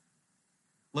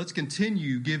Let's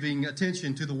continue giving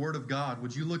attention to the Word of God.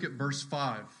 Would you look at verse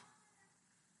 5?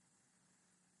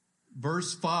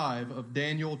 Verse 5 of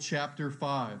Daniel chapter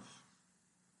 5.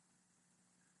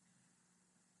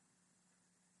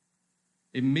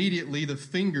 Immediately the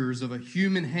fingers of a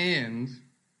human hand,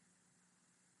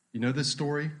 you know this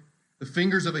story? The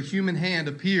fingers of a human hand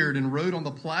appeared and wrote on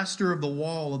the plaster of the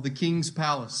wall of the king's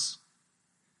palace,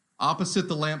 opposite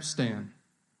the lampstand.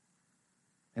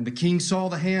 And the king saw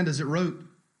the hand as it wrote.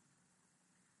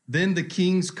 Then the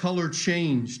king's color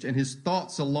changed, and his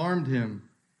thoughts alarmed him.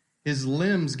 His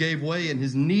limbs gave way, and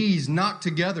his knees knocked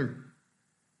together.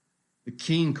 The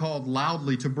king called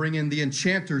loudly to bring in the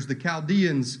enchanters, the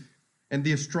Chaldeans, and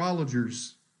the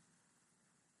astrologers.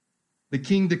 The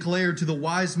king declared to the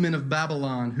wise men of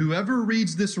Babylon, "Whoever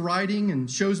reads this writing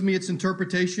and shows me its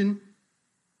interpretation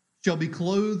shall be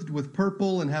clothed with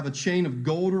purple and have a chain of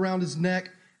gold around his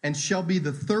neck, and shall be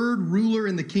the third ruler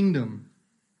in the kingdom."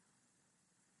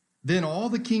 Then all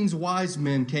the king's wise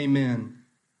men came in,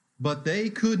 but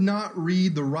they could not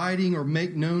read the writing or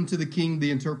make known to the king the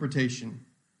interpretation.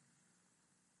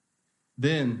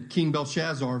 Then King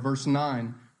Belshazzar, verse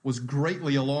 9, was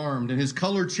greatly alarmed, and his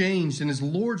color changed, and his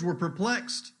lords were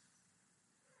perplexed.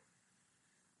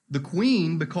 The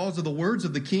queen, because of the words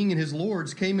of the king and his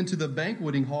lords, came into the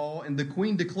banqueting hall, and the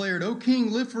queen declared, "O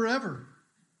king, live forever.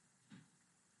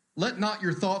 Let not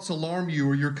your thoughts alarm you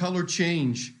or your color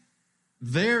change.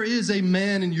 There is a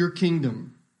man in your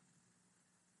kingdom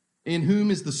in whom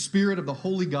is the spirit of the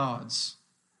holy gods.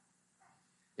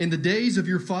 In the days of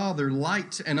your father,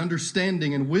 light and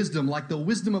understanding and wisdom, like the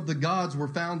wisdom of the gods, were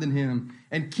found in him.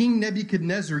 And King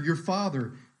Nebuchadnezzar, your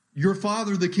father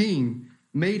the king,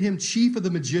 made him chief of the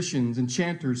magicians,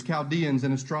 enchanters, Chaldeans,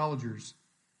 and astrologers,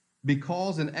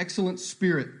 because an excellent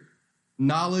spirit,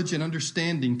 knowledge, and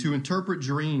understanding to interpret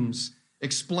dreams,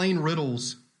 explain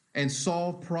riddles, and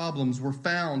solve problems were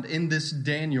found in this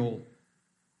Daniel,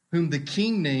 whom the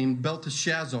king named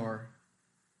Belteshazzar.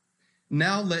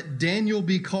 Now let Daniel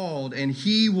be called, and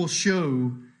he will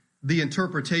show the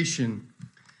interpretation."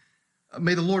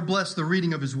 May the Lord bless the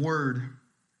reading of his word.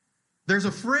 There's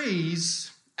a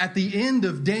phrase at the end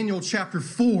of Daniel chapter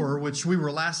 4, which we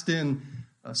were last in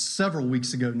several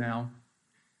weeks ago now.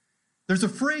 There's a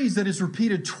phrase that is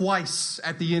repeated twice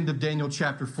at the end of Daniel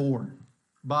chapter 4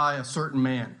 by a certain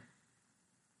man.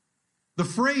 The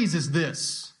phrase is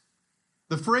this.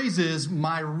 The phrase is,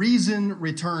 "My reason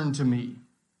returned to me."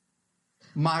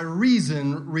 My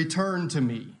reason returned to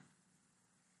me.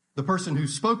 The person who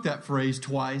spoke that phrase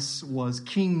twice was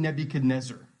King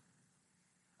Nebuchadnezzar.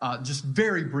 Just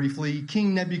very briefly,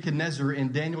 King Nebuchadnezzar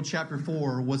in Daniel chapter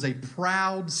 4 was a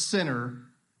proud sinner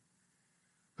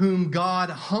whom God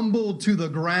humbled to the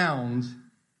ground.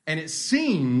 And it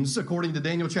seems, according to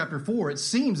Daniel chapter 4, it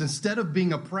seems instead of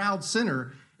being a proud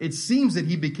sinner, it seems that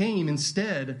he became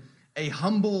instead a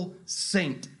humble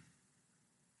saint.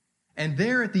 And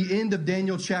there at the end of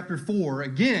Daniel chapter 4,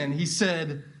 again, he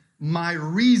said, "My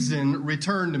reason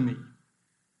returned to me."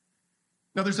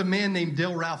 Now, there's a man named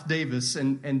Dale Ralph Davis,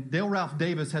 and Dale Ralph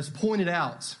Davis has pointed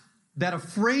out that a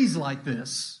phrase like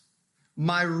this,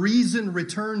 "My reason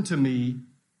returned to me,"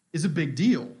 is a big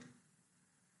deal.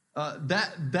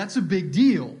 That's a big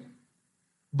deal.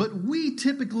 But we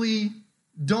typically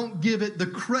don't give it the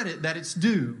credit that it's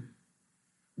due.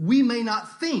 We may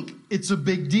not think it's a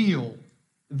big deal,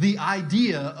 the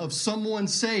idea of someone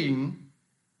saying,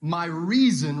 "My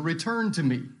reason returned to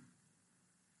me."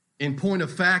 In point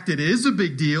of fact, it is a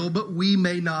big deal, but we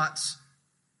may not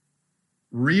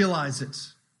realize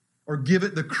it or give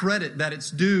it the credit that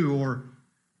it's due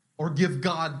or give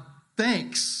God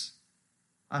thanks.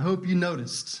 I hope you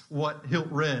noticed what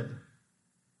Hilt read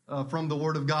from the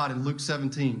Word of God in Luke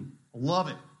 17. Love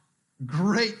it.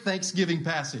 Great Thanksgiving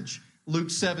passage. Luke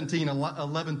 17,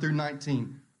 11 through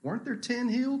 19. Weren't there 10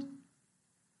 healed?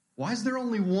 Why is there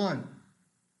only one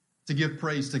to give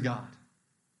praise to God?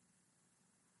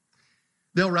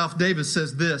 Dale Ralph Davis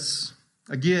says this,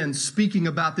 again, speaking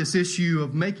about this issue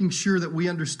of making sure that we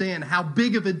understand how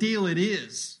big of a deal it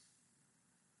is.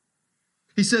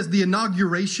 He says the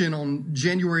inauguration on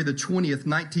January the 20th,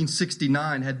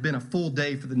 1969 had been a full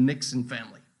day for the Nixon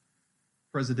family,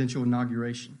 presidential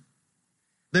inauguration.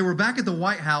 They were back at the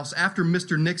White House after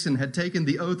Mr. Nixon had taken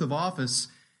the oath of office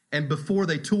and before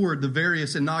they toured the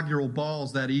various inaugural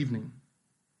balls that evening.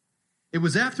 It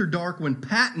was after dark when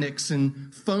Pat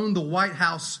Nixon phoned the White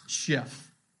House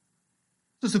chef.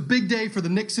 So it's a big day for the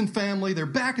Nixon family. They're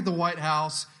back at the White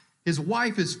House. His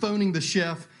wife is phoning the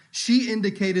chef. She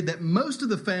indicated that most of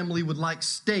the family would like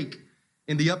steak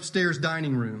in the upstairs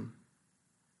dining room.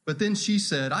 But then she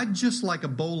said, "I'd just like a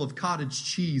bowl of cottage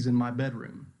cheese in my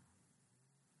bedroom."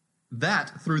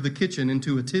 That threw the kitchen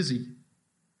into a tizzy.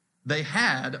 They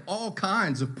had all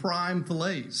kinds of prime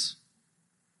fillets,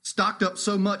 stocked up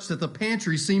so much that the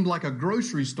pantry seemed like a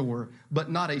grocery store,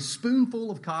 but not a spoonful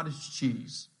of cottage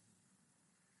cheese.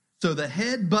 So the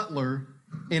head butler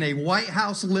in a White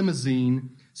House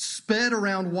limousine sped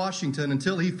around Washington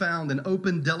until he found an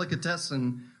open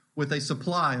delicatessen with a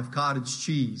supply of cottage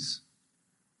cheese.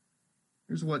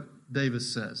 Here's what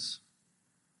Davis says.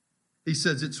 He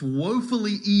says, it's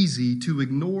woefully easy to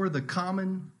ignore the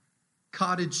common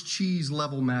cottage cheese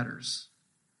level matters,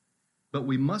 but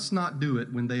we must not do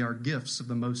it when they are gifts of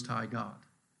the Most High God.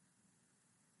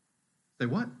 Say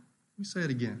what? Let me say it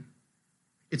again.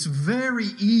 It's very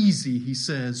easy, he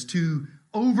says, to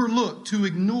overlook, to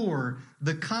ignore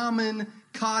the common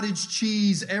cottage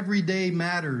cheese everyday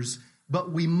matters,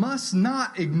 but we must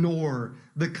not ignore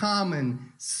the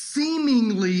common,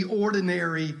 seemingly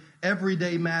ordinary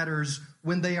everyday matters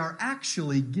when they are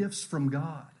actually gifts from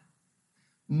God.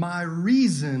 My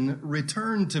reason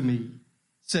returned to me,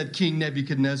 said King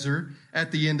Nebuchadnezzar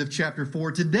at the end of chapter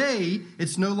 4. Today,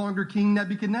 it's no longer King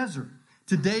Nebuchadnezzar.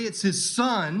 Today, it's his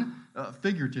son,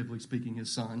 figuratively speaking,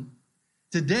 his son.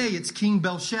 Today, it's King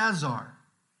Belshazzar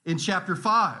in chapter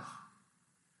 5.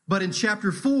 But in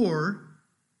chapter 4,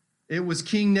 it was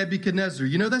King Nebuchadnezzar.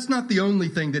 You know, that's not the only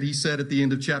thing that he said at the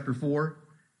end of chapter 4.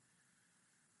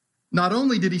 Not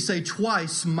only did he say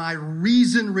twice, my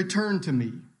reason returned to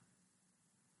me,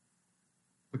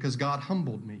 because God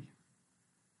humbled me,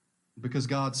 because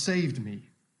God saved me,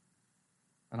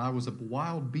 and I was a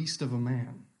wild beast of a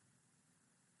man.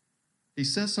 He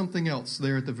says something else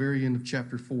there at the very end of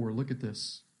chapter 4. Look at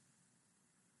this.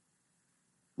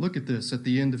 Look at this at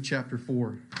the end of chapter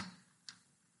 4.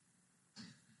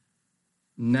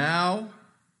 Now,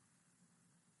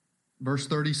 verse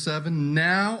 37,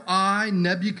 now I,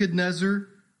 Nebuchadnezzar,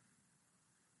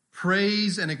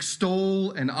 praise and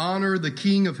extol and honor the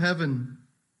King of heaven.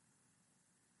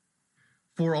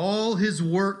 For all his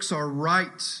works are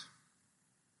right,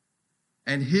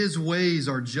 and his ways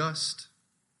are just.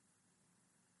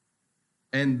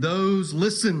 And those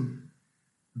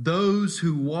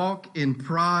who walk in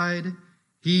pride,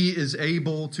 he is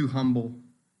able to humble.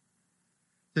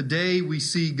 Today we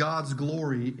see God's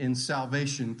glory in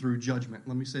salvation through judgment.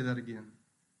 Let me say that again.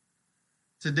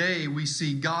 Today we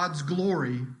see God's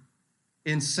glory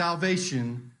in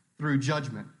salvation through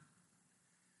judgment.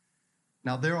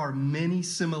 Now, there are many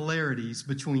similarities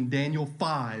between Daniel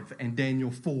 5 and Daniel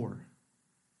 4.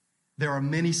 There are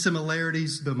many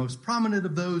similarities. The most prominent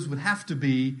of those would have to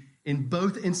be, in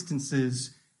both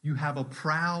instances, you have a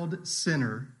proud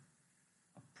sinner,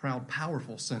 a proud,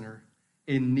 powerful sinner,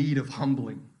 in need of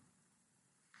humbling.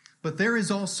 But there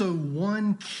is also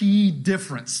one key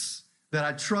difference that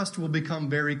I trust will become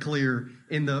very clear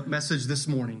in the message this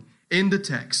morning, in the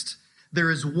text.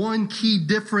 There is one key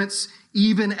difference,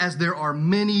 even as there are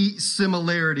many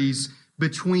similarities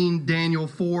between Daniel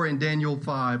 4 and Daniel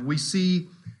 5. We see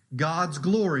God's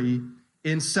glory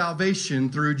in salvation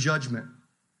through judgment.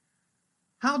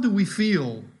 How do we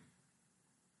feel?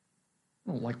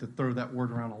 I don't like to throw that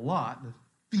word around a lot.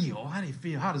 Feel. How do you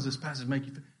feel? How does this passage make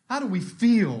you feel? How do we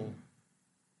feel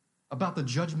about the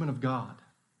judgment of God?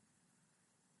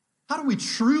 How do we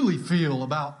truly feel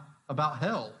about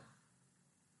hell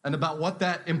and about what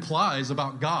that implies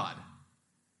about God?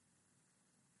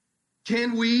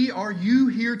 Are you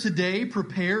here today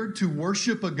prepared to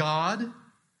worship a God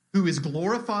who is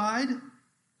glorified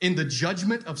in the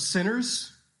judgment of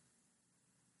sinners?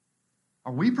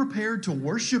 Are we prepared to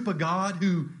worship a God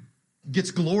who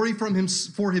gets glory for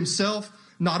himself,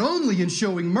 not only in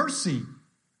showing mercy,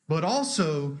 but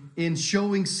also in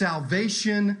showing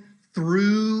salvation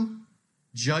through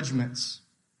judgments?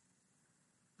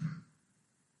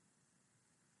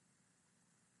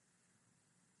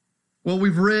 Well,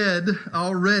 we've read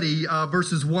already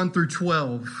verses 1 through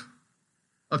 12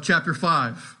 of chapter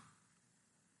 5.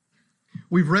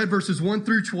 We've read verses 1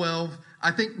 through 12. I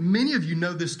think many of you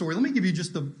know this story. Let me give you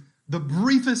just the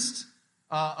briefest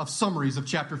of summaries of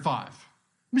chapter 5. Let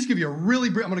me just give you a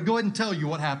really brief. I'm going to go ahead and tell you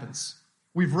what happens.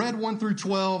 We've read 1 through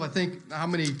 12. I think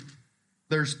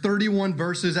there's 31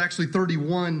 verses. Actually,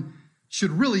 31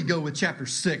 should really go with chapter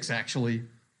 6, actually.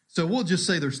 So we'll just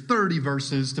say there's 30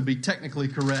 verses to be technically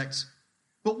correct.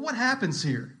 But what happens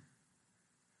here?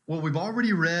 Well, we've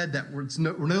already read that we're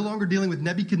no longer dealing with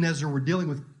Nebuchadnezzar. We're dealing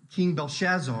with King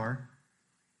Belshazzar.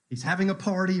 He's having a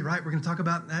party, right? We're going to talk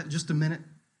about that in just a minute.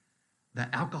 That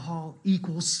alcohol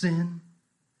equals sin,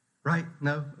 right?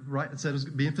 No, right? It said it was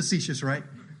being facetious, right?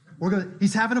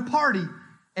 He's having a party,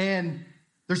 and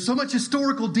there's so much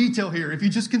historical detail here. If you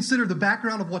just consider the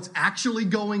background of what's actually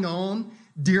going on,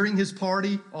 during his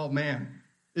party. Oh, man,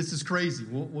 this is crazy.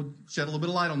 We'll shed a little bit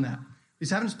of light on that. He's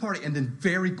having his party, and then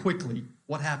very quickly,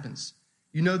 what happens?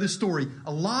 You know this story.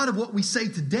 A lot of what we say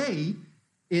today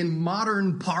in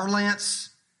modern parlance,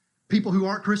 people who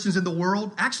aren't Christians in the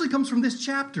world, actually comes from this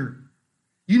chapter.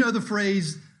 You know the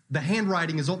phrase, the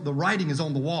writing is on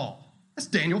the wall. That's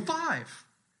Daniel 5.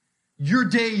 Your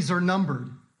days are numbered.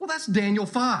 Well, that's Daniel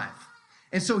 5.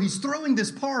 And so he's throwing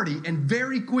this party, and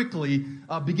very quickly,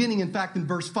 beginning, in fact, in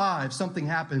verse 5, something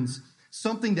happens,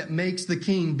 something that makes the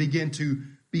king begin to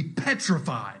be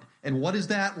petrified. And what is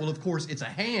that? Well, of course, it's a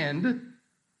hand.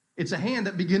 It's a hand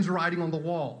that begins writing on the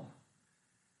wall.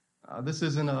 This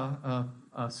isn't a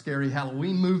scary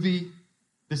Halloween movie.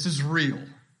 This is real.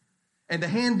 And the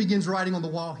hand begins writing on the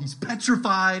wall. He's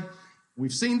petrified.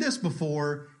 We've seen this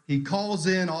before. He calls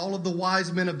in all of the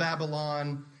wise men of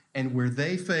Babylon, and where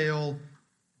they fail,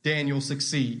 Daniel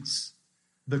succeeds.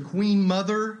 The queen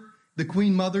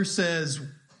mother says,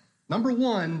 number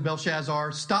one,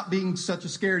 Belshazzar, stop being such a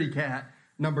scaredy cat.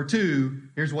 Number two,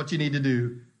 here's what you need to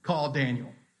do. Call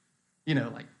Daniel. You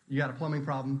know, like, you got a plumbing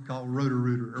problem, call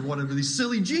Roto-Rooter or whatever. These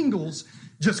silly jingles,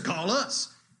 just call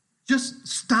us. Just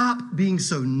stop being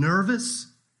so nervous.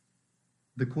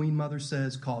 The queen mother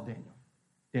says, call Daniel.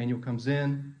 Daniel comes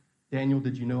in. Daniel,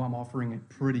 did you know I'm offering a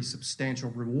pretty substantial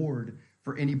reward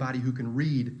for anybody who can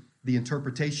read the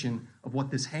interpretation of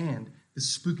what this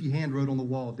spooky hand wrote on the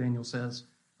wall? Daniel says,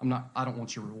 I don't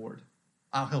want your reward.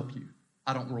 I'll help you.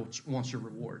 I don't want your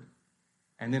reward.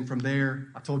 And then from there,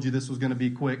 I told you this was going to be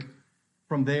quick.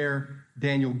 From there,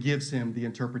 Daniel gives him the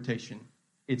interpretation.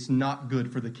 It's not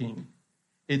good for the king.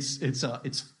 It's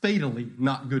fatally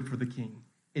not good for the king.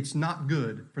 It's not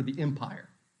good for the empire.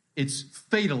 It's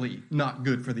fatally not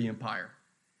good for the empire.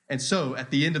 And so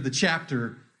at the end of the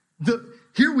chapter,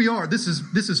 here we are. This is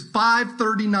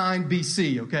 539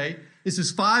 BC, okay? This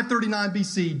is 539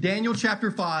 BC, Daniel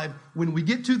chapter 5. When we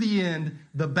get to the end,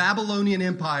 the Babylonian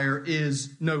Empire is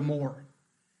no more.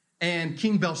 And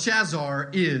King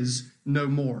Belshazzar is no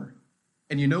more.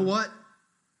 And you know what?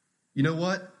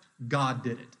 God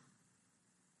did it.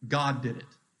 God did it.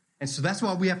 And so that's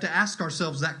why we have to ask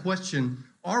ourselves that question.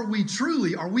 Are we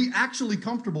actually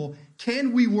comfortable?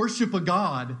 Can we worship a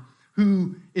God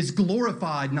who is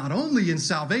glorified not only in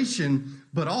salvation,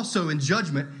 but also in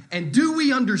judgment? And do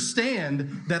we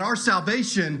understand that our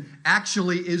salvation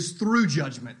actually is through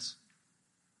judgment?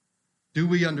 Do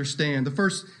we understand? The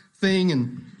first thing,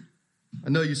 and I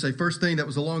know you say first thing, that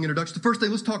was a long introduction. The first thing,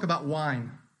 let's talk about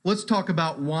wine. Let's talk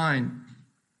about wine.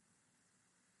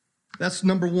 That's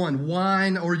number one,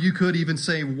 wine, or you could even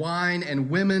say wine and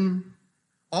women.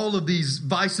 All of these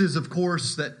vices, of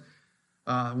course, that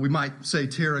we might say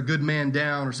tear a good man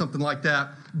down or something like that.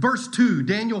 Verse 2,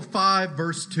 Daniel 5,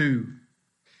 verse 2.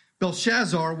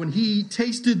 Belshazzar, when he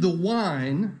tasted the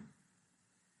wine,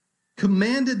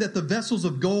 commanded that the vessels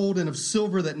of gold and of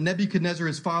silver that Nebuchadnezzar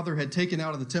his father had taken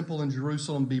out of the temple in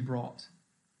Jerusalem be brought.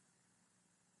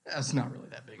 That's not really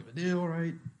that big of a deal,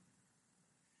 right?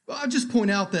 Well, I'll just point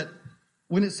out that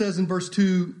when it says in verse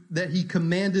 2 that he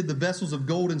commanded the vessels of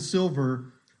gold and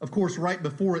silver, of course, right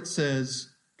before it says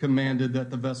commanded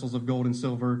that the vessels of gold and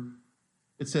silver,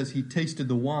 it says he tasted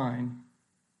the wine,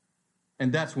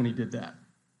 and that's when he did that.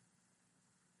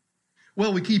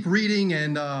 Well, we keep reading,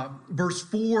 and verse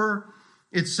 4,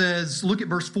 it says, look at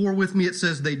verse 4 with me. It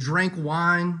says, they drank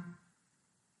wine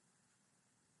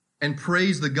and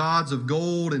praised the gods of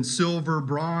gold and silver,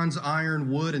 bronze, iron,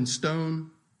 wood, and stone.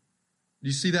 Do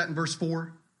you see that in verse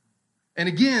 4? And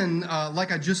again,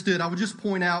 like I just did, I would just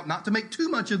point out, not to make too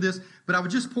much of this, but I would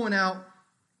just point out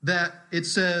that it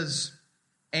says,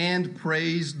 and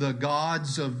praise the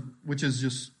gods of, which is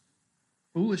just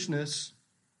foolishness.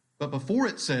 But before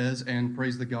it says, and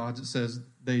praise the gods, it says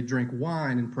they drink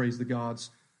wine and praise the gods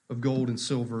of gold and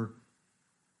silver,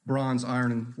 bronze,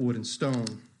 iron, and wood, and stone.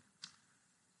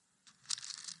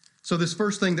 So this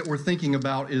first thing that we're thinking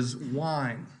about is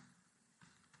wine.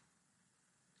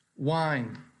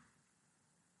 Wine.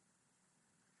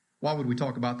 Why would we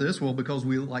talk about this? Well, because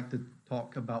we like to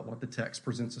talk about what the text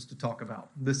presents us to talk about.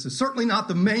 This is certainly not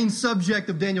the main subject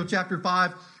of Daniel chapter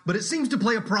 5, but it seems to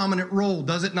play a prominent role,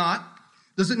 does it not?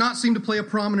 Does it not seem to play a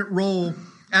prominent role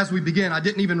as we begin? I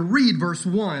didn't even read verse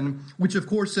 1, which of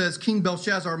course says, King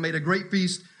Belshazzar made a great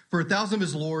feast for 1,000 of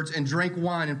his lords and drank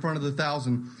wine in front of the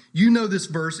 1,000. You know this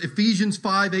verse. Ephesians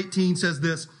 5:18 says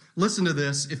this. Listen to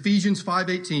this. Ephesians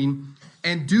 5:18.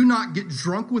 And do not get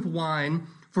drunk with wine,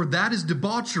 for that is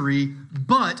debauchery,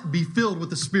 but be filled with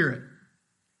the Spirit.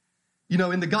 You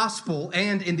know, in the gospel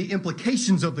and in the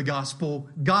implications of the gospel,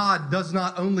 God does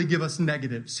not only give us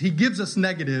negatives. He gives us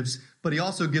negatives, but he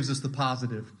also gives us the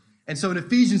positive. And so in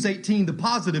Ephesians 18, the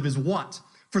positive is what?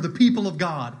 For the people of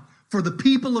God. For the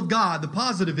people of God, the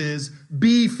positive is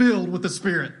be filled with the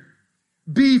Spirit.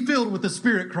 Be filled with the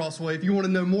Spirit, Crossway. If you want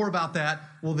to know more about that,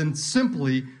 well, then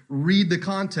simply read the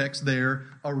context there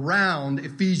around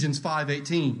Ephesians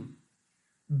 5:18.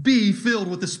 Be filled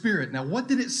with the Spirit. Now, what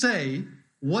did it say?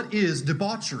 What is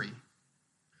debauchery?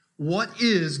 What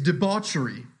is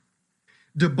debauchery?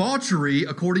 Debauchery,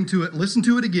 according to it, listen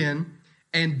to it again,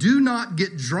 and do not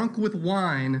get drunk with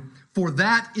wine, for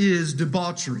that is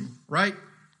debauchery, right?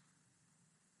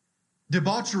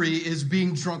 Debauchery is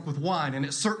being drunk with wine, and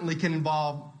it certainly can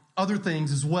involve other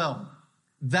things as well.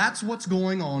 That's what's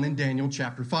going on in Daniel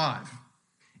chapter 5.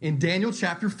 In Daniel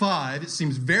chapter 5, it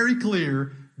seems very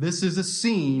clear this is a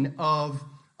scene of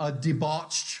a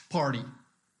debauched party.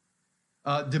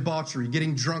 Debauchery,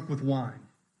 getting drunk with wine.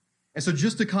 And so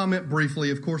just to comment briefly,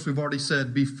 of course, we've already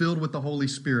said, be filled with the Holy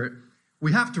Spirit.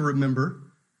 We have to remember,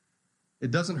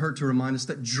 it doesn't hurt to remind us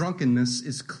that drunkenness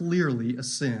is clearly a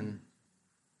sin.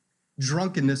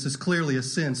 Drunkenness is clearly a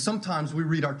sin. Sometimes we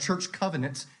read our church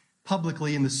covenants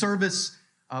publicly in the service,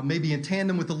 maybe in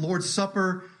tandem with the Lord's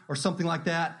Supper or something like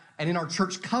that. And in our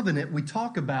church covenant, we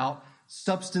talk about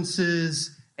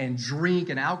substances and drink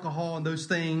and alcohol and those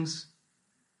things.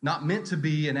 Not meant to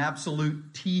be an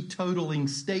absolute teetotaling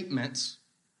statement.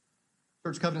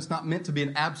 Church covenant's not meant to be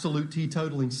an absolute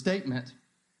teetotaling statement.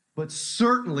 But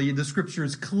certainly the scripture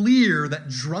is clear that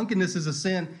drunkenness is a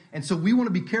sin. And so we want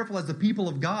to be careful as the people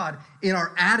of God in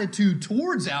our attitude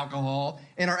towards alcohol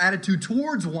and our attitude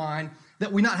towards wine,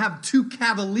 that we not have too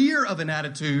cavalier of an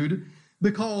attitude,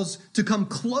 because to come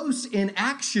close in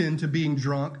action to being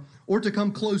drunk or to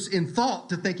come close in thought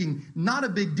to thinking, not a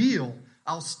big deal,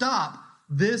 I'll stop,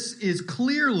 this is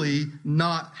clearly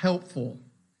not helpful.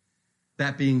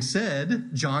 That being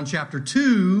said, John chapter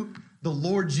 2, the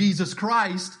Lord Jesus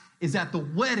Christ is at the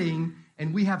wedding,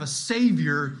 and we have a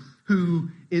Savior who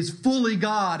is fully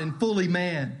God and fully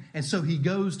man. And so he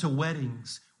goes to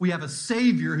weddings. We have a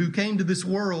Savior who came to this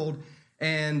world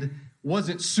and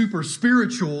wasn't super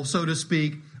spiritual, so to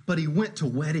speak, but he went to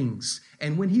weddings.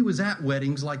 And when he was at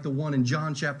weddings, like the one in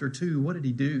John chapter 2, what did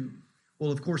he do?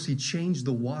 Well, of course, he changed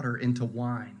the water into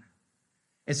wine.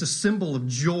 It's a symbol of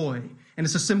joy, and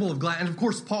it's a symbol of gladness. And of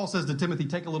course, Paul says to Timothy,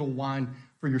 take a little wine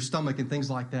for your stomach and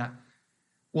things like that.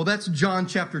 Well, that's John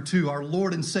chapter 2, our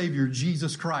Lord and Savior,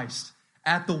 Jesus Christ,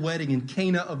 at the wedding in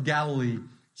Cana of Galilee,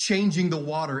 changing the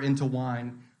water into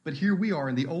wine. But here we are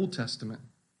in the Old Testament.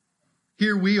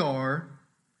 Here we are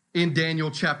in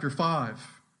Daniel chapter 5.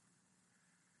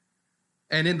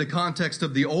 And in the context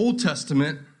of the Old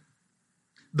Testament,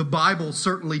 the Bible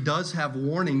certainly does have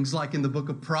warnings, like in the book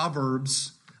of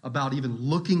Proverbs, about even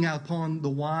looking upon the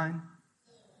wine.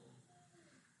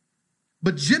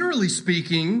 But generally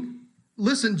speaking,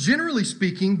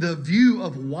 the view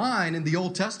of wine in the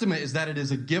Old Testament is that it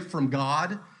is a gift from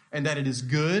God and that it is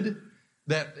good,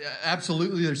 that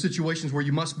absolutely there are situations where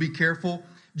you must be careful.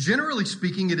 Generally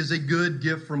speaking, it is a good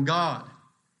gift from God.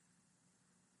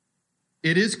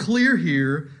 It is clear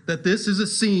here that this is a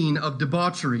scene of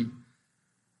debauchery.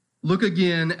 Look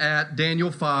again at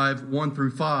Daniel 5, 1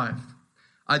 through 5.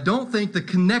 I don't think the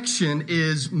connection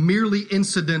is merely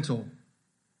incidental.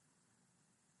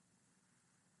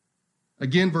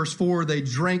 Again, verse 4, they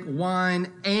drank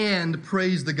wine and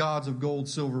praised the gods of gold,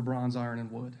 silver, bronze, iron,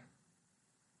 and wood.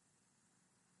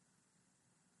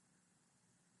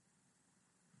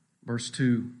 Verse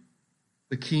 2,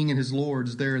 the king and his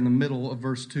lords there in the middle of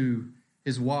verse 2,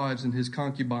 his wives and his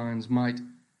concubines might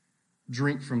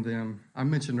drink from them. I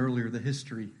mentioned earlier the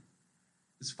history.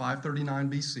 It's 539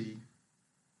 BC.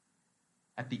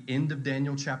 At the end of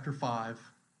Daniel chapter 5,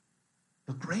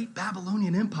 the great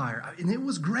Babylonian Empire, and it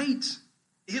was great.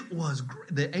 It was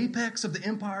great. The apex of the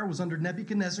empire was under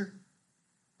Nebuchadnezzar.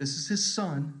 This is his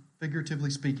son,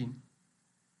 figuratively speaking.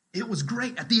 It was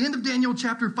great. At the end of Daniel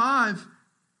chapter 5,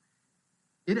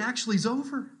 it actually is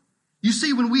over. You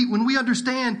see, when we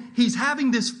understand he's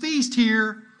having this feast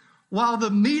here while the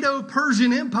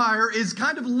Medo-Persian Empire is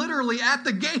kind of literally at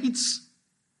the gates.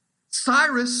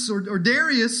 Cyrus or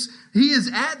Darius, he is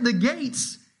at the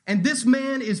gates, and this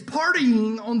man is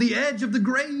partying on the edge of the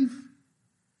grave,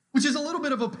 which is a little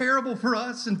bit of a parable for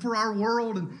us and for our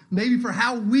world and maybe for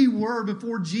how we were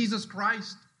before Jesus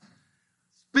Christ.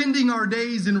 Spending our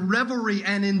days in revelry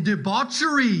and in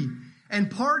debauchery and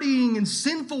partying in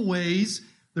sinful ways.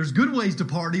 There's good ways to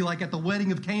party, like at the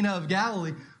wedding of Cana of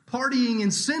Galilee. Partying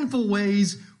in sinful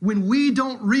ways when we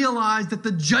don't realize that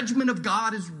the judgment of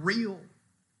God is real.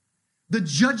 The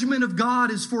judgment of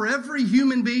God is for every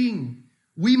human being.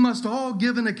 We must all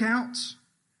give an account.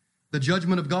 The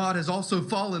judgment of God has also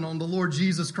fallen on the Lord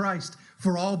Jesus Christ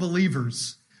for all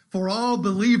believers. For all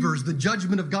believers, the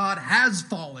judgment of God has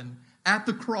fallen at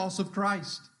the cross of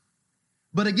Christ.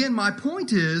 But again, my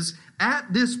point is,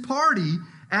 at this party,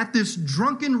 at this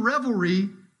drunken revelry,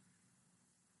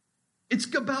 it's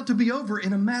about to be over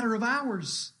in a matter of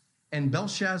hours, and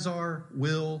Belshazzar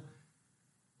will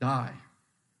die.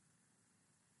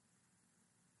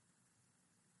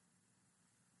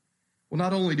 Well,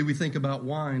 not only do we think about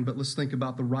wine, but let's think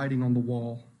about the writing on the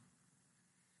wall.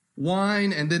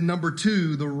 Wine, and then number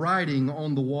 2, the writing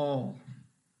on the wall.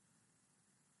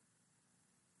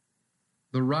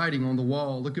 The writing on the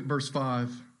wall. Look at verse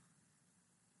 5.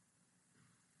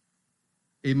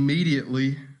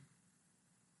 Immediately,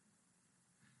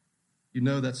 you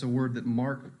know that's a word that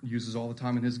Mark uses all the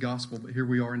time in his gospel, but here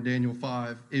we are in Daniel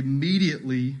 5.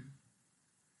 Immediately,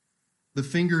 the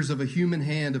fingers of a human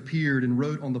hand appeared and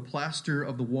wrote on the plaster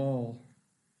of the wall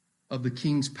of the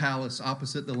king's palace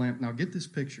opposite the lamp. Now get this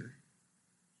picture.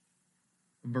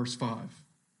 Verse 5.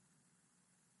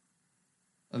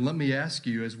 And let me ask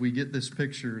you, as we get this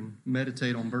picture and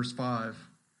meditate on verse 5,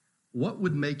 what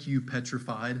would make you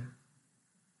petrified?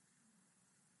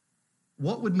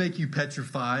 What would make you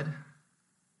petrified?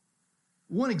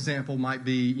 One example might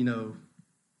be,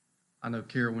 I know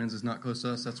Carowinds is not close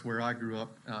to us. That's where I grew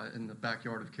up, in the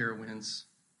backyard of Carowinds.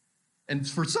 And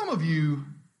for some of you,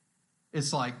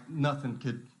 it's like nothing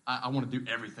could, I want to do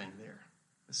everything there.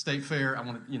 The state fair, I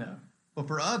want to, But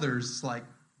for others, it's like,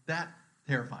 that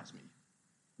terrifies me.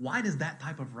 Why does that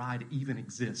type of ride even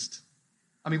exist?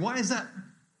 I mean, why does that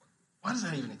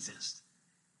even exist?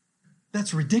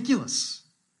 That's ridiculous.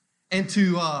 And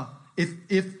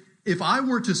if I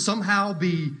were to somehow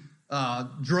be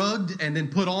drugged and then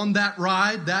put on that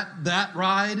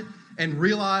ride, and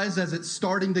realize as it's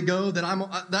starting to go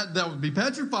that that would be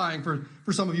petrifying for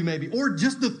some of you maybe, or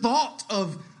just the thought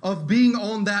of being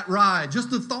on that ride,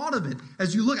 just the thought of it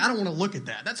as you look. I don't want to look at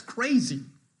that. That's crazy.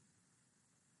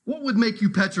 What would make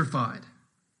you petrified?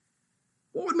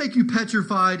 What would make you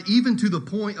petrified even to the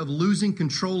point of losing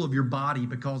control of your body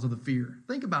because of the fear?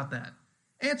 Think about that.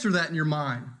 Answer that in your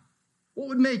mind. What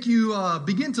would make you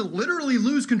begin to literally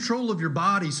lose control of your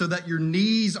body so that your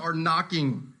knees are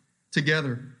knocking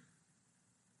together?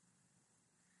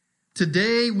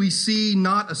 Today we see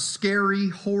not a scary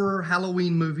horror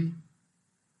Halloween movie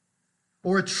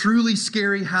or a truly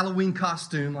scary Halloween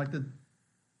costume like the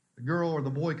girl or the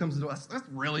boy comes to us. That's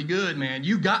really good, man.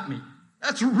 You got me.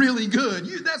 That's really good.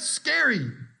 That's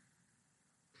scary.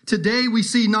 Today we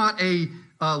see not a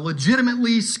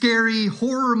legitimately scary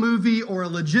horror movie or a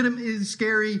legitimately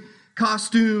scary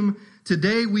costume.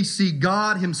 Today we see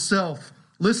God himself.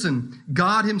 Listen,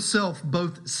 God himself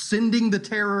both sending the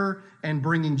terror and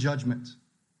bringing judgment.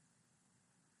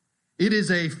 It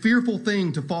is a fearful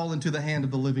thing to fall into the hand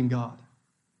of the living God.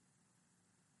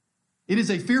 It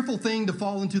is a fearful thing to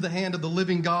fall into the hand of the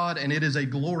living God, and it is a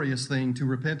glorious thing to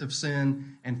repent of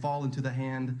sin and fall into the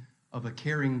hand of a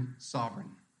caring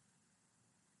sovereign.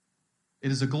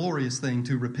 It is a glorious thing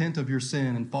to repent of your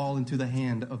sin and fall into the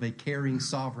hand of a caring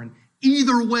sovereign.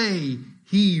 Either way,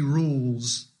 he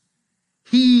rules.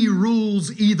 He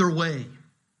rules either way.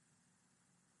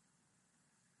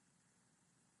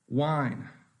 Wine.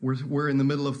 We're in the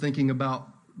middle of thinking about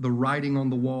the writing on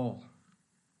the wall.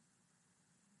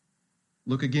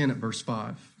 Look again at verse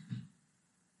 5.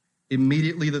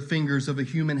 Immediately the fingers of a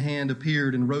human hand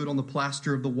appeared and wrote on the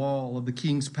plaster of the wall of the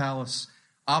king's palace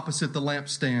opposite the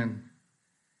lampstand.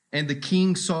 And the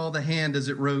king saw the hand as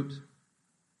it wrote.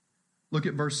 Look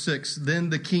at verse 6. Then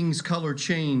the king's color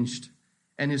changed,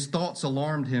 and his thoughts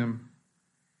alarmed him.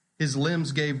 His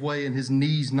limbs gave way, and his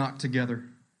knees knocked together.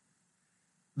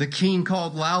 The king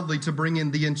called loudly to bring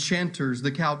in the enchanters,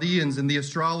 the Chaldeans, and the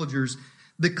astrologers.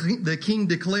 The king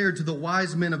declared to the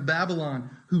wise men of Babylon,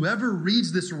 whoever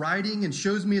reads this writing and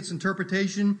shows me its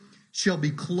interpretation shall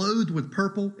be clothed with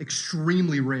purple,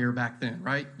 extremely rare back then,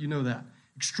 right? You know that.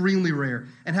 Extremely rare,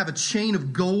 and have a chain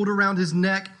of gold around his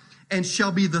neck, and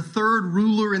shall be the third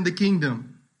ruler in the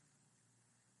kingdom.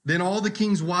 Then all the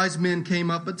king's wise men came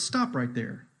up, but stop right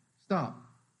there. Stop.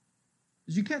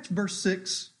 Did you catch verse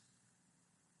 6?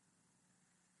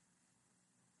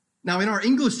 Now, in our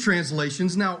English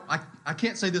translations, I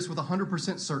can't say this with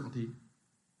 100% certainty,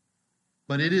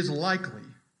 but it is likely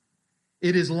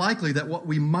that what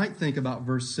we might think about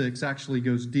verse 6 actually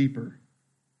goes deeper.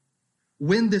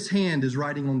 When this hand is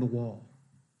writing on the wall,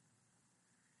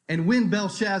 and when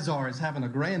Belshazzar is having a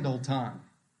grand old time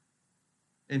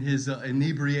in his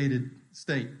inebriated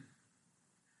state,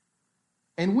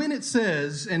 and when it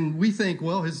says, and we think,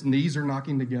 well, his knees are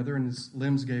knocking together and his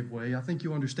limbs gave way, I think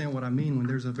you understand what I mean when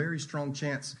there's a very strong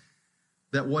chance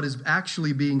that what is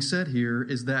actually being said here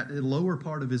is that the lower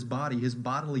part of his body, his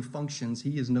bodily functions,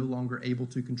 he is no longer able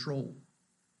to control.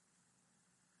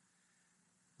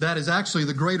 That is actually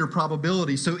the greater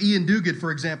probability. So Ian Duguid,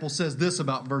 for example, says this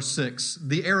about verse 6.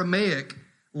 The Aramaic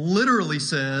literally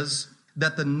says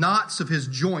that the knots of his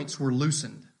joints were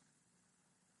loosened.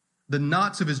 The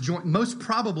knots of his joint. Most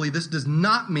probably this does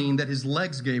not mean that his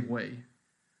legs gave way,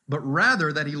 but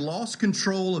rather that he lost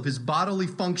control of his bodily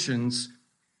functions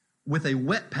with a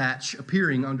wet patch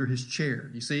appearing under his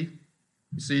chair. You see?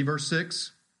 You see verse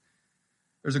 6?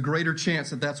 There's a greater chance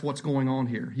that that's what's going on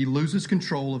here. He loses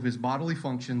control of his bodily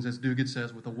functions, as Duguid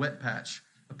says, with a wet patch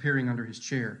appearing under his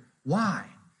chair. Why?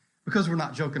 Because we're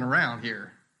not joking around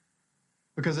here.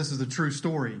 Because this is a true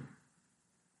story.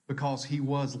 Because he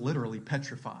was literally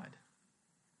petrified.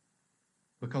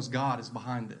 Because God is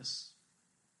behind this.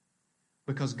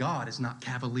 Because God is not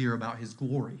cavalier about his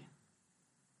glory.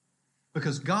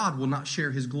 Because God will not share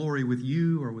his glory with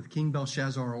you or with King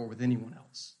Belshazzar or with anyone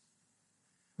else.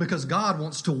 Because God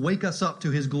wants to wake us up to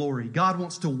his glory. God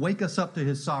wants to wake us up to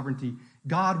his sovereignty.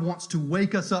 God wants to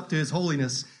wake us up to his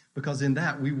holiness, because in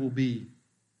that we will be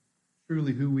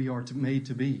truly who we are made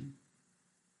to be.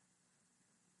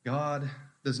 God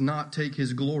does not take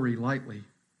his glory lightly.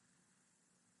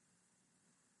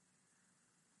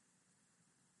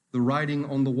 The writing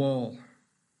on the wall.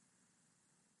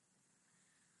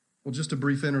 Well, just a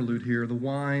brief interlude here. The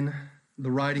wine,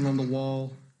 the writing on the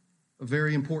wall, a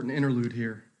very important interlude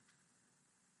here.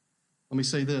 Let me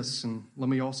say this, and let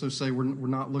me also say we're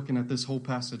not looking at this whole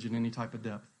passage in any type of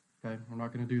depth. Okay, we're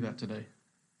not going to do that today.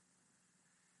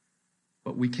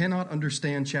 But we cannot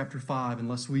understand chapter 5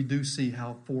 unless we do see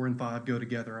how 4 and 5 go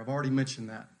together. I've already mentioned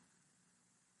that.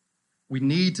 We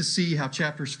need to see how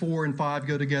chapters 4 and 5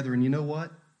 go together. And you know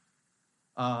what?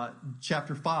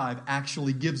 Chapter 5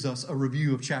 actually gives us a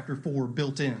review of chapter 4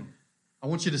 built in. I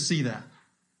want you to see that.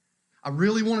 I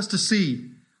really want us to see.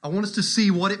 I want us to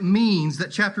see what it means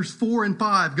that chapters 4 and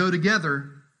 5 go together.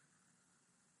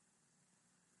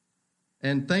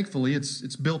 And thankfully,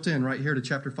 it's built in right here to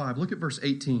chapter 5. Look at verse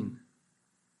 18.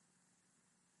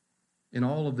 In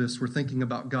all of this, we're thinking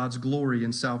about God's glory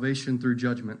and salvation through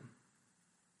judgment.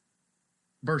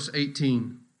 Verse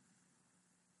 18.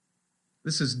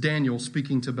 This is Daniel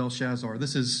speaking to Belshazzar.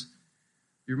 You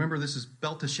remember, this is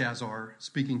Belteshazzar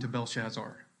speaking to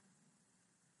Belshazzar.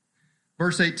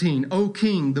 Verse 18, O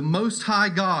king, the Most High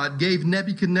God gave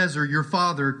Nebuchadnezzar, your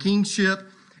father, kingship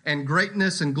and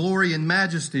greatness and glory and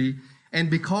majesty, and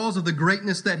because of the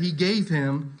greatness that he gave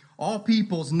him, all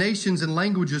peoples, nations, and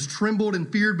languages trembled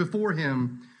and feared before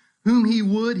him. Whom he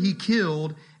would, he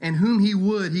killed, and whom he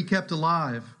would, he kept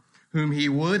alive. Whom he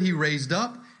would, he raised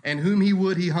up, and whom he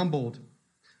would, he humbled.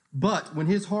 But when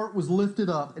his heart was lifted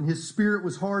up and his spirit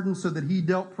was hardened so that he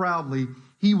dealt proudly,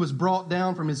 he was brought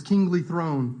down from his kingly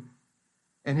throne,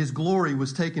 and his glory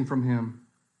was taken from him.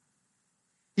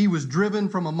 He was driven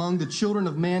from among the children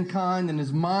of mankind, and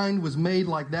his mind was made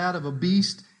like that of a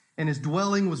beast, and his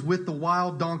dwelling was with the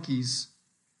wild donkeys.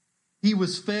 He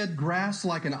was fed grass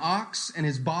like an ox, and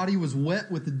his body was wet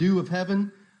with the dew of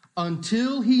heaven,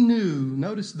 until he knew,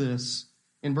 notice this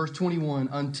in verse 21,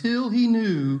 until he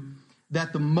knew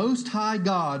that the Most High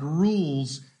God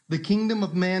rules the kingdom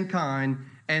of mankind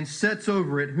and sets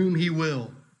over it whom he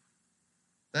will.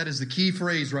 That is the key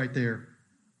phrase right there.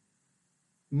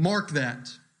 Mark that.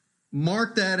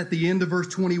 Mark that at the end of verse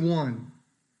 21.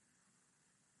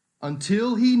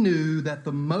 Until he knew that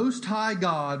the Most High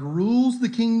God rules the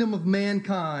kingdom of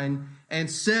mankind and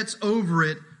sets over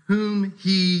it whom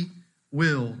he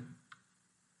will.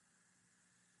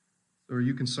 So are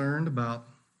you concerned about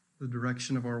the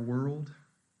direction of our world?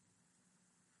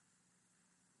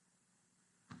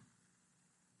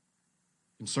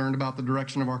 Concerned about the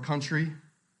direction of our country?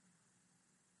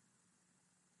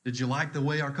 Did you like the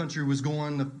way our country was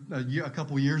going a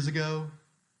couple years ago?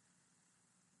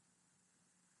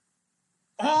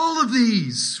 All of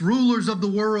these rulers of the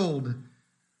world,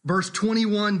 verse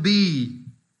 21b,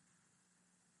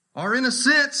 are in a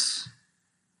sense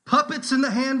puppets in the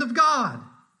hand of God.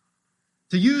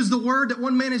 To use the word that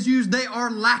one man has used, they are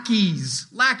lackeys.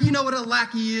 You know what a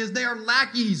lackey is? They are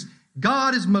lackeys.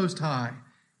 God is most high.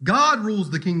 God rules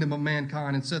the kingdom of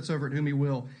mankind and sets over it whom he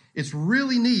will. It's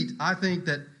really neat, I think,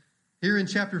 that here in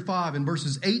chapter 5, in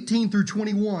verses 18 through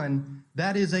 21,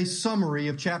 that is a summary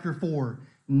of chapter 4.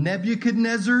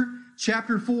 Nebuchadnezzar,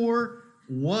 chapter 4,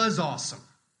 was awesome.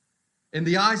 In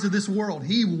the eyes of this world,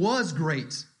 he was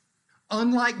great.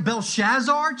 Unlike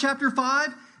Belshazzar, chapter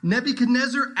 5,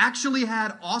 Nebuchadnezzar actually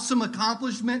had awesome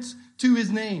accomplishments to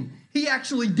his name. He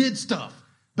actually did stuff.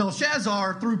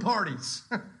 Belshazzar threw parties.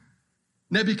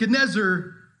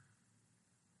 Nebuchadnezzar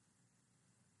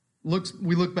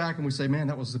We look back and we say, man,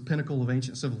 that was the pinnacle of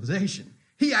ancient civilization.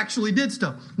 He actually did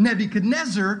stuff.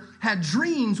 Nebuchadnezzar had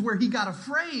dreams where he got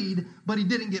afraid, but he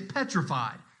didn't get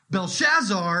petrified.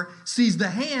 Belshazzar sees the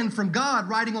hand from God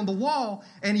writing on the wall,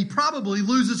 and he probably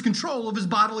loses control of his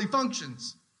bodily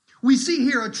functions. We see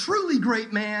here a truly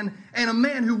great man and a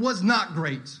man who was not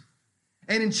great.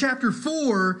 And in chapter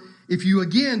 4, if you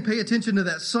again pay attention to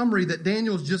that summary that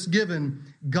Daniel's just given,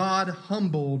 God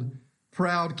humbled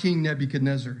proud King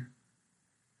Nebuchadnezzar.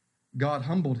 God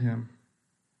humbled him.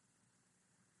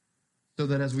 So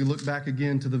that as we look back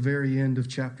again to the very end of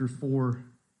chapter 4,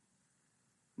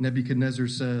 Nebuchadnezzar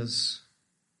says,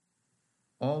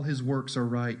 all his works are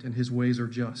right and his ways are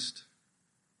just.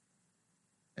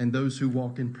 And those who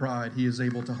walk in pride, he is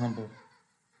able to humble.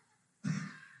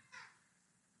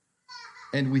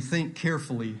 And we think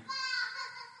carefully.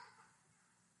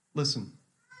 Listen,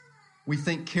 we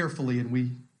think carefully and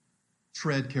we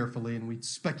tread carefully and we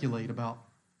speculate about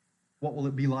what will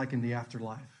it be like in the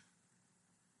afterlife.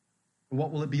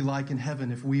 What will it be like in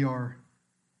heaven if we are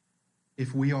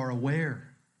aware?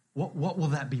 What will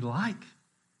that be like?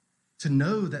 To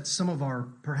know that some of our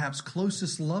perhaps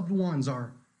closest loved ones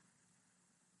are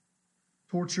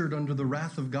tortured under the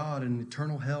wrath of God in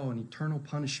eternal hell and eternal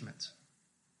punishment.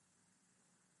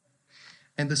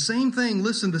 And the same thing,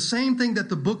 listen, the same thing that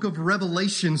the book of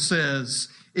Revelation says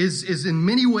is in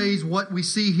many ways what we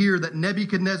see here that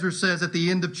Nebuchadnezzar says at the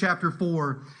end of chapter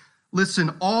 4.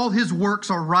 Listen, all his works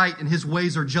are right and his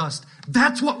ways are just.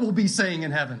 That's what we'll be saying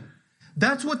in heaven.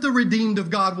 That's what the redeemed of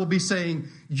God will be saying.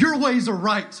 Your ways are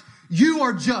right. You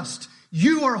are just.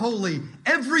 You are holy.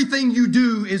 Everything you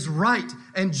do is right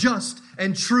and just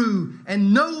and true.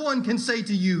 And no one can say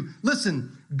to you,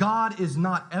 listen, God is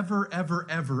not ever, ever,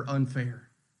 ever unfair.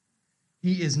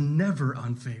 He is never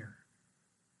unfair.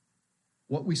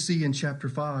 What we see in chapter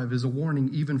 5 is a warning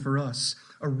even for us.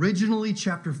 Originally,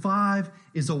 chapter 5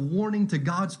 is a warning to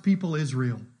God's people,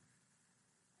 Israel.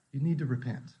 You need to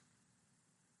repent.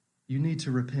 You need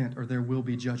to repent or there will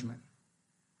be judgment.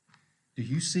 Do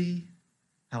you see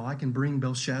how I can bring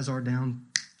Belshazzar down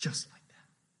just like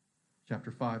that?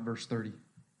 Chapter 5, verse 30.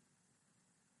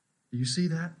 Do you see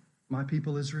that, my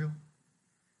people, Israel?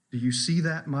 Do you see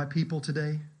that, my people,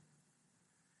 today?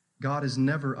 God is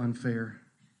never unfair.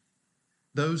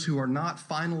 Those who are not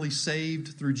finally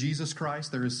saved through Jesus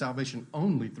Christ, there is salvation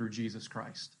only through Jesus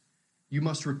Christ. You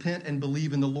must repent and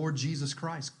believe in the Lord Jesus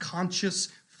Christ. Conscious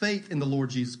faith in the Lord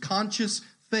Jesus. Conscious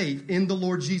faith in the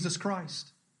Lord Jesus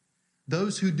Christ.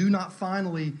 Those who are not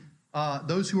finally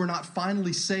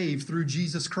saved through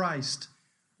Jesus Christ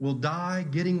will die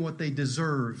getting what they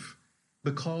deserve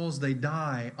because they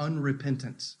die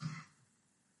unrepentant.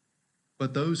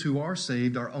 But those who are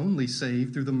saved are only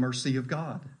saved through the mercy of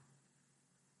God.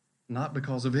 Not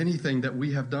because of anything that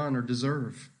we have done or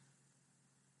deserve.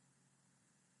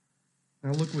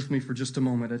 Now look with me for just a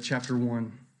moment at chapter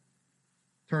 1.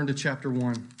 Turn to chapter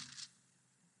 1.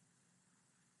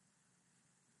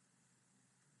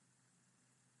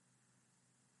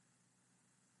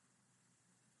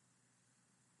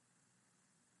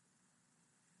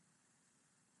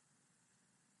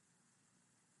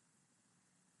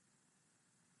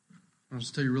 I'll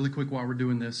just tell you really quick while we're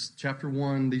doing this. Chapter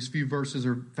 1, these few verses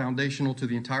are foundational to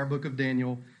the entire book of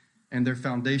Daniel, and they're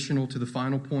foundational to the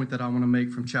final point that I want to make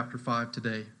from chapter 5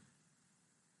 today.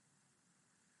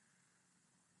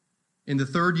 In the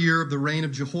 3rd year of the reign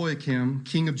of Jehoiakim,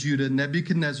 king of Judah,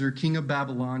 Nebuchadnezzar, king of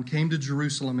Babylon, came to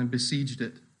Jerusalem and besieged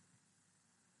it.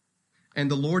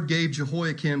 And the Lord gave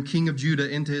Jehoiakim, king of Judah,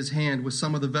 into his hand with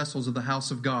some of the vessels of the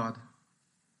house of God.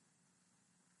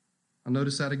 I'll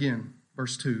notice that again,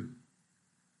 verse 2.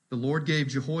 The Lord gave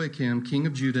Jehoiakim, king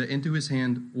of Judah, into his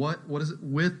hand, what is it?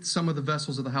 With some of the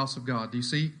vessels of the house of God. Do you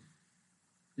see?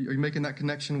 Are you making that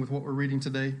connection with what we're reading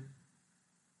today?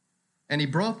 And he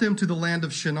brought them to the land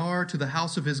of Shinar, to the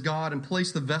house of his God, and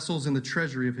placed the vessels in the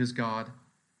treasury of his God.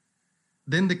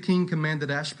 Then the king commanded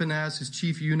Ashpenaz, his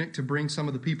chief eunuch, to bring some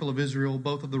of the people of Israel,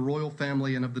 both of the royal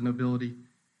family and of the nobility,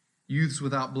 youths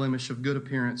without blemish, of good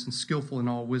appearance, and skillful in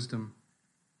all wisdom,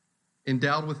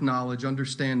 endowed with knowledge,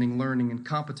 understanding, learning, and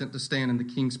competent to stand in the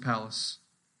king's palace,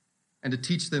 and to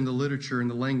teach them the literature and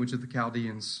the language of the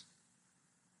Chaldeans.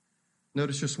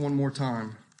 Notice just one more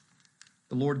time.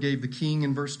 The Lord gave the king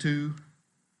in verse 2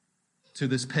 to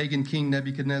this pagan king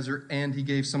Nebuchadnezzar, and he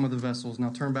gave some of the vessels. Now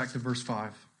turn back to verse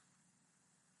 5.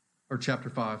 Or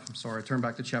chapter 5, I'm sorry. Turn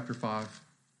back to chapter 5.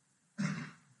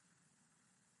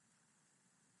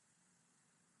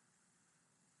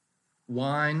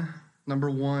 Wine.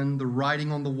 Number 1, the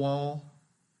writing on the wall.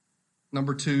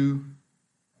 Number 2,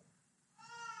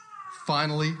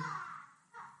 finally,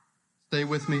 Stay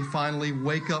with me. Finally,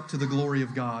 wake up to the glory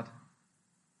of God.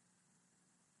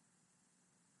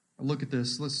 Look at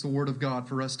this. This is the word of God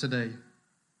for us today.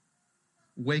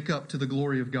 Wake up to the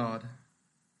glory of God.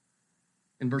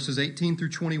 In verses 18 through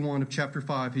 21 of chapter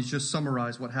 5, he's just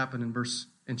summarized what happened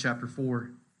in chapter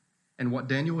 4. And what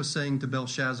Daniel was saying to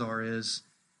Belshazzar is,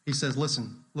 he says,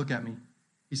 listen, look at me.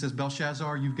 He says,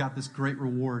 Belshazzar, you've got this great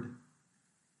reward.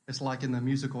 It's like in the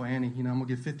musical Annie. I'm going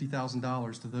to give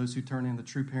 $50,000 to those who turn in the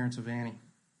true parents of Annie.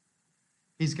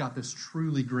 He's got this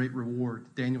truly great reward.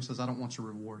 Daniel says, I don't want your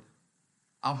reward.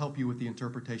 I'll help you with the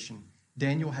interpretation.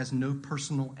 Daniel has no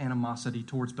personal animosity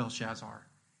towards Belshazzar.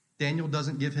 Daniel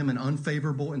doesn't give him an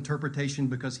unfavorable interpretation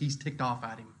because he's ticked off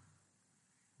at him.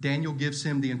 Daniel gives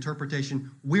him the interpretation.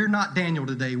 We're not Daniel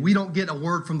today. We don't get a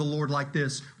word from the Lord like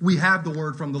this. We have the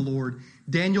word from the Lord.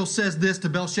 Daniel says this to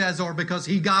Belshazzar because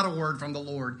he got a word from the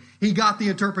Lord. He got the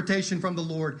interpretation from the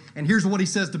Lord. And here's what he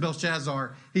says to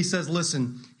Belshazzar. He says,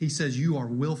 listen, he says, you are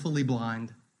willfully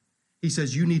blind. He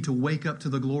says, you need to wake up to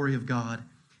the glory of God.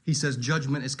 He says,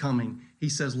 judgment is coming. He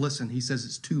says, listen, he says,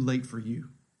 it's too late for you.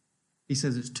 He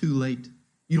says, it's too late.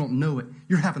 You don't know it.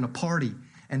 You're having a party,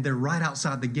 and they're right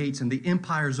outside the gates, and the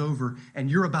empire's over, and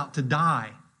you're about to die.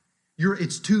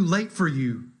 It's too late for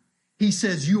you. He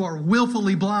says, you are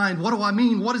willfully blind. What do I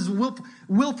mean? What is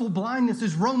willful blindness?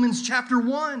 Is Romans chapter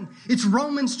 1. It's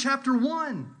Romans chapter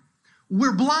 1.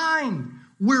 We're blind.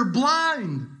 We're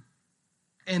blind.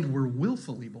 And we're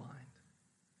willfully blind.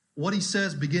 What he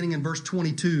says beginning in verse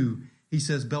 22, he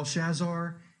says,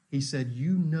 Belshazzar, he said,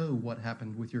 you know what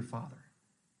happened with your father.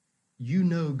 You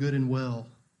know good and well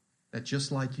that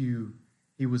just like you,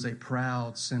 he was a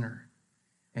proud sinner.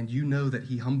 And you know that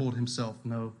he humbled himself.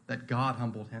 No, that God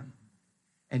humbled him.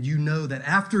 And you know that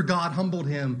after God humbled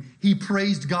him, he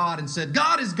praised God and said,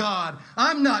 God is God.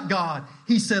 I'm not God.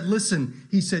 He said, listen,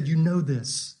 he said, you know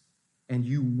this, and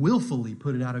you willfully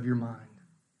put it out of your mind.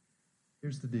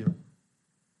 Here's the deal.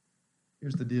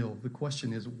 Here's the deal. The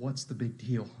question is, what's the big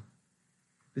deal?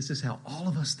 This is how all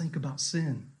of us think about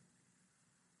sin.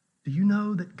 Do you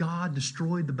know that God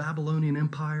destroyed the Babylonian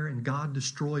Empire and God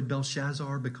destroyed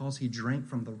Belshazzar because he drank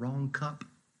from the wrong cup?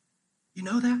 You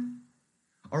know that?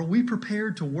 Are we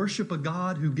prepared to worship a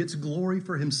God who gets glory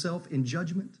for himself in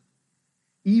judgment,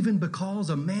 even because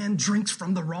a man drinks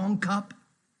from the wrong cup?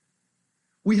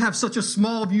 We have such a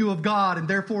small view of God and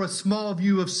therefore a small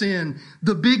view of sin.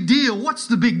 The big deal, what's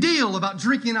the big deal about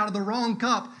drinking out of the wrong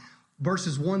cup?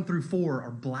 Verses 1 through 4 are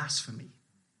blasphemy.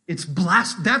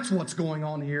 That's what's going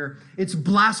on here. It's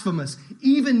blasphemous.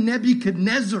 Even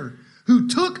Nebuchadnezzar, who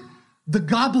took the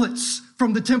goblets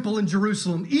from the temple in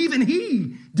Jerusalem, even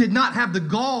he did not have the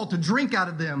gall to drink out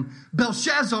of them.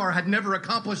 Belshazzar had never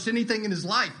accomplished anything in his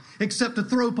life except to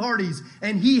throw parties,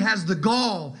 and he has the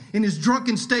gall in his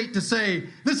drunken state to say,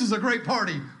 this is a great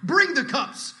party. Bring the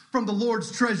cups from the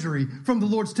Lord's treasury, from the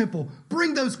Lord's temple.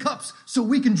 Bring those cups so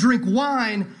we can drink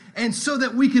wine and so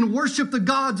that we can worship the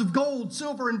gods of gold,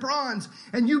 silver, and bronze.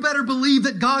 And you better believe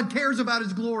that God cares about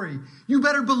his glory. You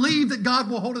better believe that God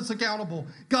will hold us accountable.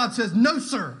 God says, no,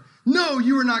 sir. No,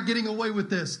 you are not getting away with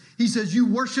this. He says,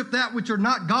 you worship that which are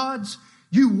not gods.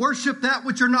 You worship that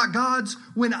which are not gods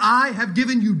when I have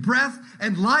given you breath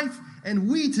and life. And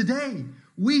we today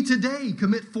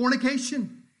commit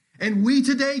fornication. And we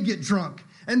today get drunk.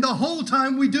 And the whole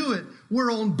time we do it,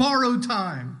 we're on borrowed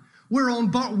time.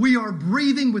 We are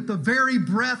breathing with the very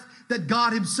breath that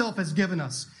God himself has given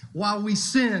us while we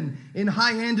sin in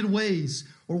high-handed ways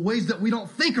or ways that we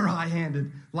don't think are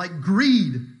high-handed, like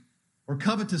greed or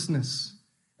covetousness.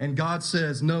 And God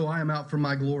says, no, I am out for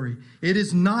my glory. It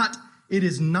is not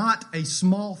a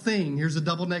small thing. Here's a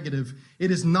double negative. It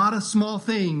is not a small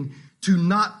thing to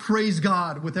not praise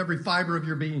God with every fiber of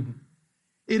your being.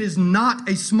 It is not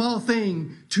a small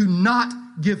thing to not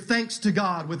give thanks to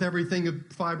God with everything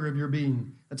fiber of your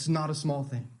being. That's not a small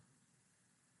thing.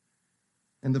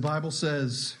 And the Bible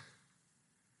says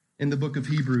in the book of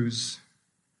Hebrews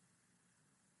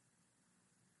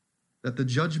that the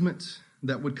judgment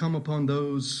that would come upon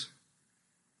those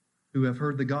who have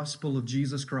heard the gospel of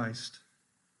Jesus Christ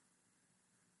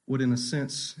would, in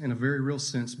a very real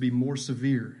sense, be more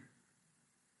severe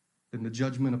than the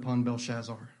judgment upon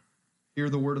Belshazzar. Hear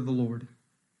the word of the Lord.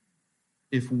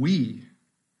 If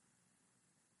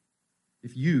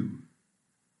you,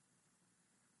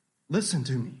 listen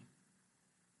to me,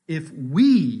 if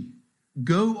we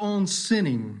go on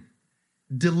sinning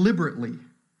deliberately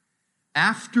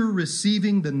after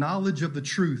receiving the knowledge of the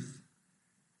truth,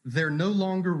 there no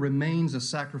longer remains a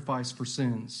sacrifice for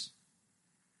sins,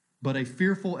 but a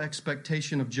fearful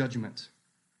expectation of judgment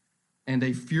and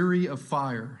a fury of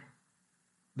fire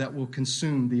that will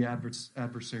consume the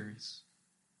adversaries.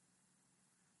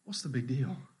 What's the big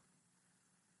deal?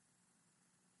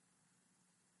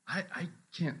 I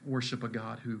can't worship a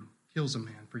God who kills a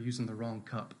man for using the wrong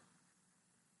cup.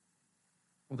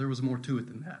 Well, there was more to it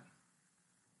than that.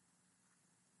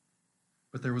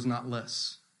 But there was not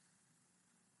less.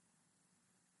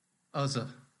 Uzzah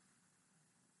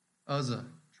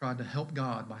tried to help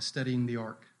God by studying the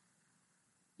ark.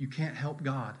 You can't help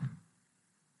God.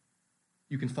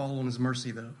 You can fall on his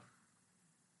mercy, though.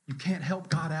 You can't help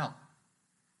God out.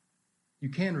 You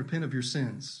can repent of your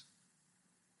sins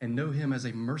and know him as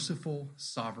a merciful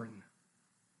sovereign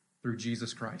through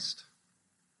Jesus Christ.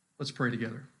 Let's pray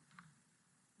together.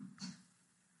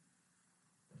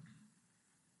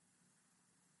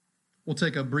 We'll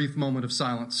take a brief moment of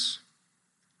silence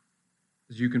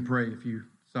as you can pray if you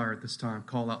desire at this time.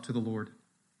 Call out to the Lord.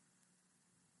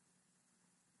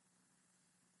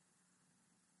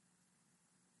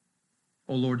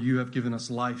 Oh Lord, you have given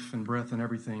us life and breath and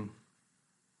everything.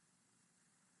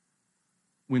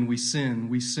 When we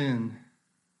sin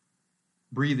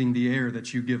breathing the air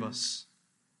that you give us.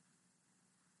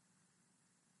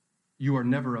 You are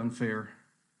never unfair.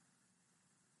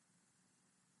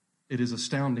 It is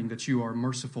astounding that you are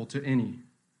merciful to any.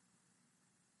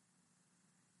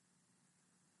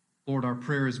 Lord, our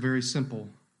prayer is very simple,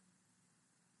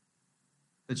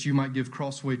 that you might give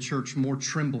Crossway Church more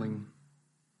trembling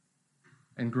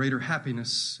and greater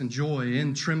happiness and joy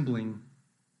in trembling.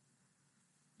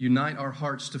 Unite our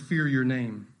hearts to fear your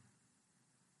name.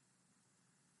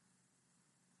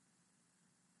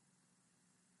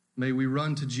 May we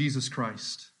run to Jesus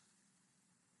Christ,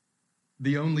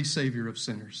 the only Savior of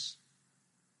sinners.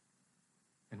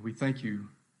 And we thank you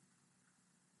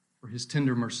for his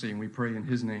tender mercy, and we pray in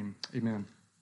his name. Amen.